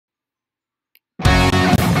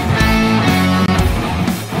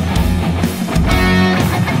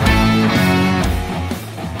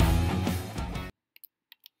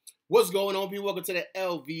What's going on, people? Welcome to the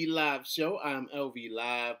LV Live Show. I'm LV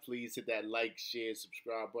Live. Please hit that like, share,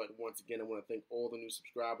 subscribe button. Once again, I want to thank all the new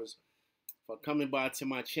subscribers for coming by to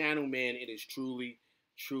my channel, man. It is truly,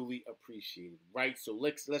 truly appreciated, right? So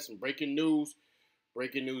listen, breaking news.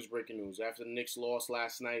 After the Knicks lost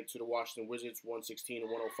last night to the Washington Wizards,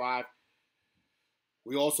 116-105,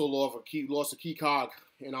 we also lost a key cog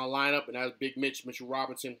in our lineup, and that's Big Mitchell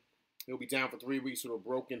Robinson. He'll be down for 3 weeks with a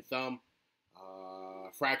broken thumb.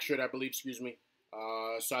 Fractured, I believe, so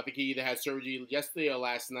I think he either had surgery yesterday or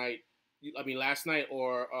last night. Last night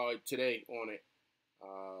or today on it.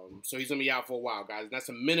 So he's going to be out for a while, guys. That's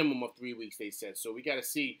a minimum of 3 weeks, they said. So we got to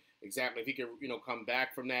see exactly if he can, come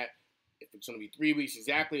back from that. If it's going to be 3 weeks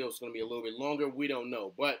exactly or it's going to be a little bit longer, we don't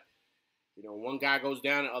know. But, one guy goes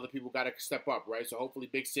down and other people got to step up, right? So hopefully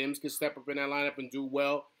Big Sims can step up in that lineup and do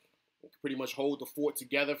well. And pretty much hold the fort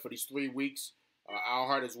together for these 3 weeks. Our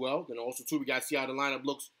Heart as well. Then also, too, we got to see how the lineup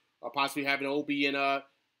looks, possibly having OB and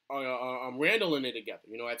Randall in it together,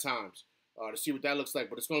 at times, to see what that looks like.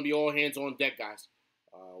 But it's going to be all hands on deck, guys.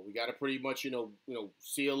 We got to pretty much,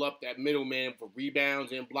 seal up that middleman for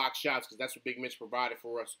rebounds and block shots because that's what Big Mitch provided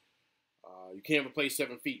for us. You can't replace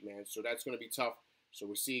 7 feet, man, so that's going to be tough. So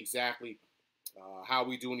we'll see exactly how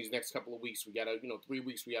we do in these next couple of weeks. We got 3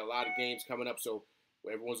 weeks. We got a lot of games coming up, so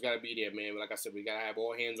everyone's got to be there, man. But like I said, we got to have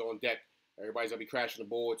all hands on deck. Everybody's going to be crashing the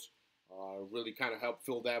boards, really kind of help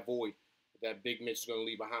fill that void that Big Mitch is going to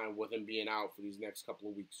leave behind with him being out for these next couple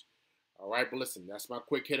of weeks. All right, but listen, that's my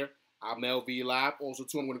quick hitter. I'm LV Live. Also,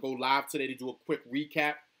 too, I'm going to go live today to do a quick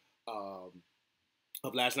recap of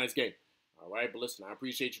last night's game. All right, but listen, I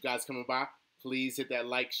appreciate you guys coming by. Please hit that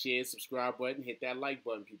like, share, subscribe button. Hit that like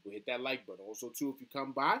button, people. Hit that like button. Also, too, if you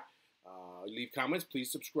come by, leave comments, please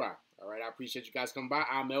subscribe. All right, I appreciate you guys coming by.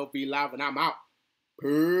 I'm LV Live, and I'm out.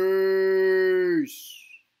 Peace.